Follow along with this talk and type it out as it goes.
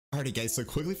Alrighty guys, so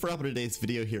quickly for up today's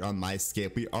video here on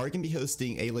Myscape, we are going to be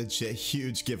hosting a legit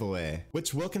huge giveaway,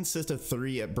 which will consist of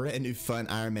 3 brand new fun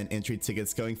Iron Man entry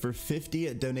tickets going for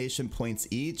 50 donation points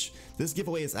each. This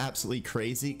giveaway is absolutely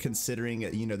crazy considering,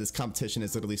 this competition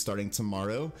is literally starting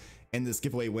tomorrow. And this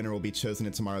giveaway winner will be chosen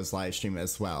in tomorrow's live stream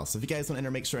as well. So if you guys want to enter,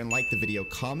 make sure and like the video,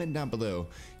 comment down below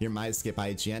your Myscape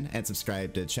IGN, and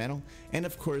subscribe to the channel. And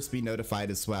of course, be notified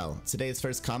as well. Today's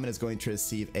first comment is going to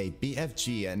receive a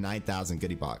BFG 9000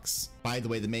 goodie box. By the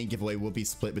way, the main giveaway will be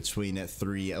split between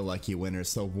 3 lucky winners.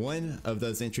 So one of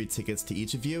those entry tickets to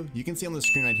each of you. You can see on the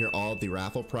screen right here all of the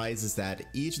raffle prizes that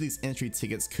each of these entry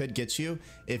tickets could get you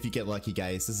if you get lucky,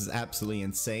 guys. This is absolutely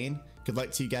insane. Good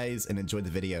luck to you guys and enjoy the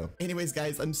video. Anyways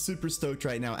guys, I'm super stoked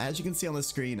right now. As you can see on the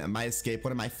screen, Myscape, one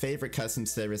of my favorite custom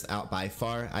servers out by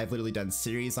far. I've literally done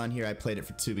series on here. I played it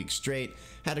for 2 weeks straight,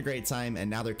 had a great time, and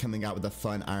now they're coming out with a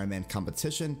fun Iron Man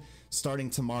competition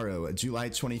starting tomorrow, July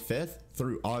 25th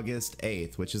through August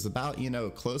 8th, which is about,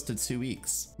 close to 2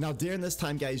 weeks. Now during this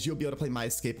time, guys, you'll be able to play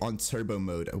Myscape on turbo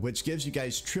mode, which gives you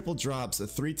guys triple drops,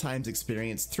 3 times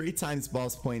experience, 3 times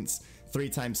boss points, 3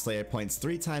 times Slayer points,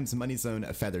 3 times Money Zone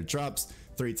feather drops,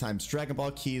 3 times Dragon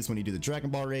Ball keys when you do the Dragon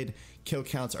Ball raid, kill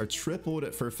counts are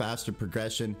tripled for faster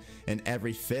progression, and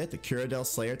every 5th Curadel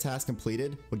Slayer task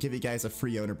completed will give you guys a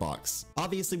free owner box.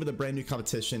 Obviously, with a brand new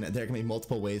competition, there can be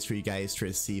multiple ways for you guys to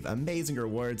receive amazing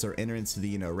rewards or enter into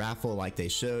the raffle like they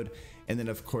showed. And then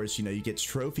of course, you get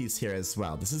trophies here as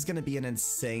well. This is going to be an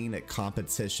insane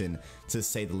competition to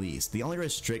say the least. The only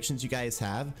restrictions you guys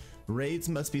have: raids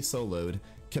must be soloed,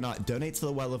 cannot donate to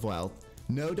the Well of Wealth,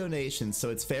 no donations, so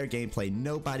it's fair gameplay.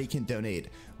 Nobody can donate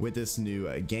with this new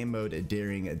game mode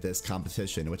during this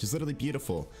competition, which is literally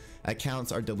beautiful.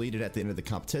 Accounts are deleted at the end of the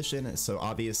competition, so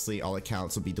obviously all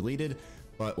accounts will be deleted.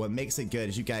 But what makes it good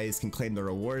is you guys can claim the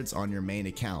rewards on your main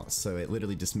account, so it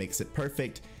literally just makes it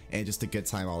perfect and just a good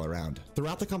time all around.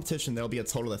 Throughout the competition, there'll be a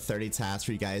total of 30 tasks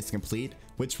for you guys to complete,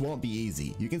 which won't be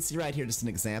easy. You can see right here just an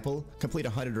example: complete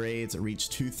 100 raids, reach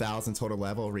 2,000 total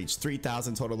level, reach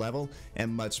 3,000 total level,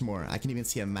 and much more. I can even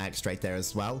see a max right there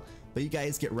as well. But you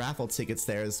guys get raffle tickets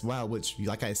there as well, which,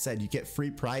 like I said, you get free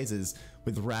prizes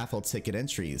with raffle ticket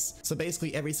entries. So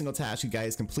basically every single task you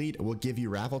guys complete will give you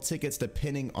raffle tickets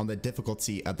depending on the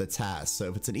difficulty of the task. So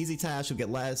if it's an easy task, you'll get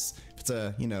less. If it's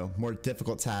a, more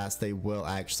difficult task, they will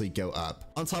actually go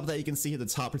up. On top of that, you can see here the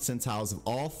top percentiles of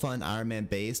all fun Iron Man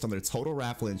based on their total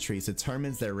raffle entries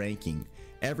determines their ranking.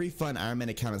 Every fun Iron Man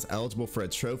account is eligible for a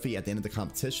trophy at the end of the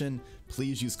competition.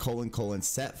 Please use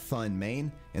 :set fun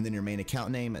main and then your main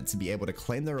account name to be able to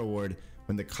claim the reward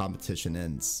when the competition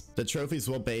ends. The trophies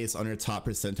will base on your top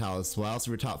percentile as well.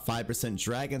 So your top 5%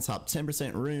 Dragon, top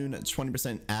 10% Rune,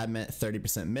 20% Adamant, 30%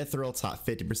 Mithril, top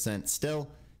 50% Still,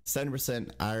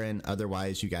 70% Iron.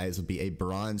 Otherwise, you guys will be a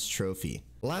bronze trophy.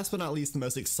 Last but not least, the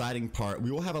most exciting part: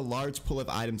 we will have a large pool of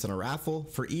items in a raffle.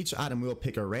 For each item, we will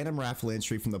pick a random raffle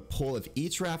entry from the pool of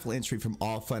each raffle entry from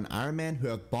all fun Iron Man who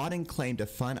have bought and claimed a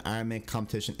fun Iron Man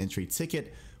competition entry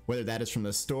ticket, whether that is from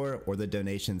the store or the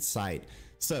donation site.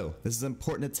 So this is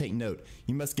important to take note.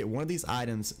 You must get one of these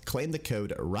items, claim the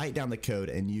code, write down the code,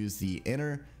 and use the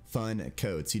enter fun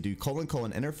code. So you do :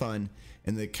 enter fun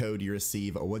and the code you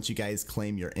receive once you guys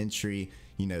claim your entry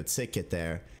ticket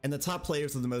there. And the top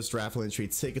players of the most raffle entry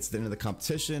tickets at the end of the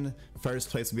competition: first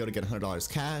place will be able to get $100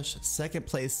 cash, second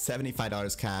place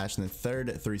 $75 cash, and then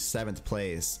 3rd through 7th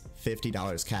place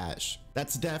 $50 cash.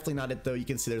 That's definitely not it though. You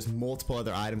can see there's multiple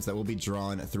other items that will be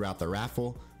drawn throughout the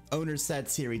raffle. Owner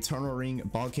sets here, Eternal Ring,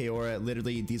 Bonke Aura.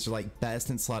 Literally, these are like best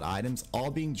in slot items all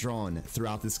being drawn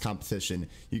throughout this competition.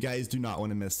 You guys do not want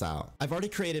to miss out. I've already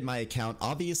created my account.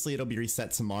 Obviously, it'll be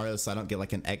reset tomorrow, so I don't get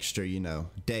like an extra,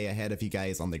 day ahead of you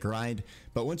guys on the grind.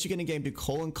 But once you get in game, do :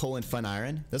 fun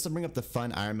Iron. This will bring up the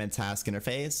fun Iron Man task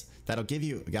interface. That'll give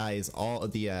you guys all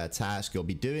of the tasks you'll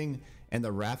be doing, and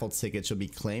the raffle tickets you'll be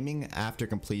claiming after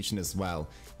completion as well.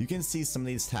 You can see some of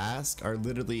these tasks are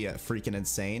literally freaking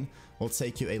insane. Will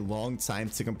take you a long time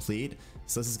to complete,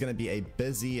 so this is going to be a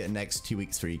busy next 2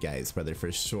 weeks for you guys, brother,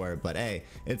 for sure. But hey,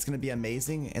 it's going to be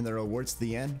amazing, and the rewards to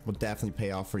the end will definitely pay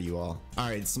off for you all.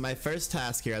 Alright, so my first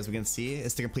task here, as we can see,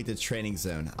 is to complete the training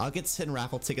zone. I'll get 10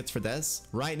 raffle tickets for this.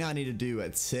 Right now I need to do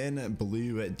 10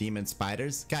 blue demon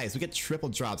spiders. Guys, we get triple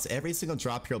drops. Every single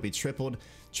drop here will be tripled.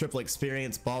 Triple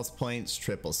experience, boss points,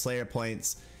 triple Slayer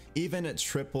points, even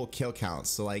triple kill counts.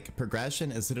 So like, progression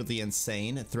is literally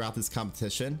insane throughout this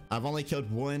competition. I've only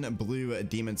killed 1 blue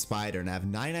demon spider and I have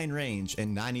 99 range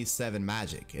and 97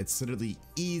 magic. It's literally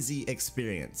easy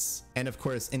experience. And of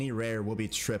course, any rare will be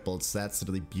tripled, so that's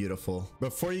literally beautiful.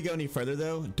 Before you go any further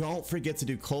though, don't forget to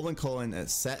do :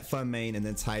 set fun main and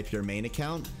then type your main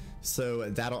account. So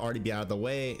that'll already be out of the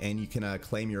way, and you can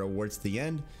claim your awards at the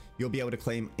end. You'll be able to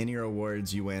claim any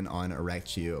awards you win on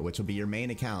RecQ, which will be your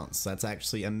main account. So that's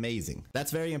actually amazing.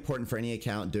 That's very important for any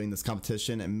account doing this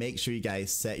competition, and make sure you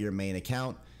guys set your main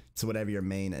account to whatever your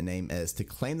main name is to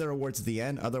claim the rewards at the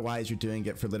end. Otherwise, you're doing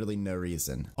it for literally no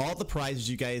reason. All the prizes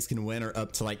you guys can win are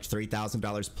up to like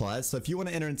 $3,000 plus. So if you want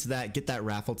to enter into that, get that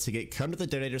raffle ticket, come to the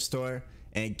donator store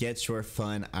and get your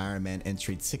fun Iron Man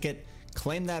entry ticket.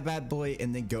 Claim that bad boy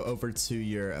and then go over to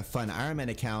your fun Iron Man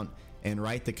account and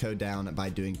write the code down by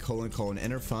doing :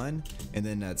 enter fun and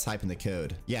then type in the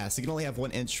code. Yeah, so you can only have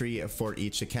one entry for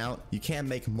each account. You can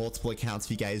make multiple accounts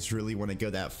if you guys really want to go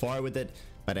that far with it.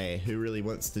 But hey, who really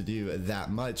wants to do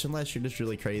that much unless you're just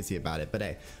really crazy about it? But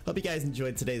hey, hope you guys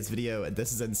enjoyed today's video.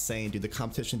 This is insane, dude. The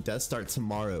competition does start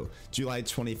tomorrow, July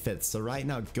 25th. So right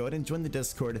now, go ahead and join the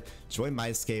Discord, join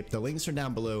Myscape. The links are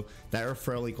down below. That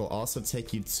referral link will also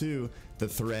take you to the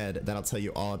thread that'll tell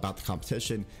you all about the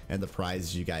competition and the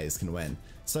prizes you guys can win.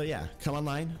 So yeah, come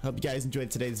online. Hope you guys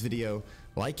enjoyed today's video.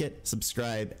 Like it,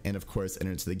 subscribe, and of course,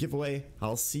 enter into the giveaway.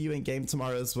 I'll see you in game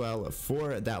tomorrow as well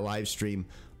for that live stream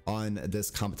on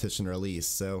this competition release.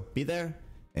 So be there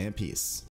and peace.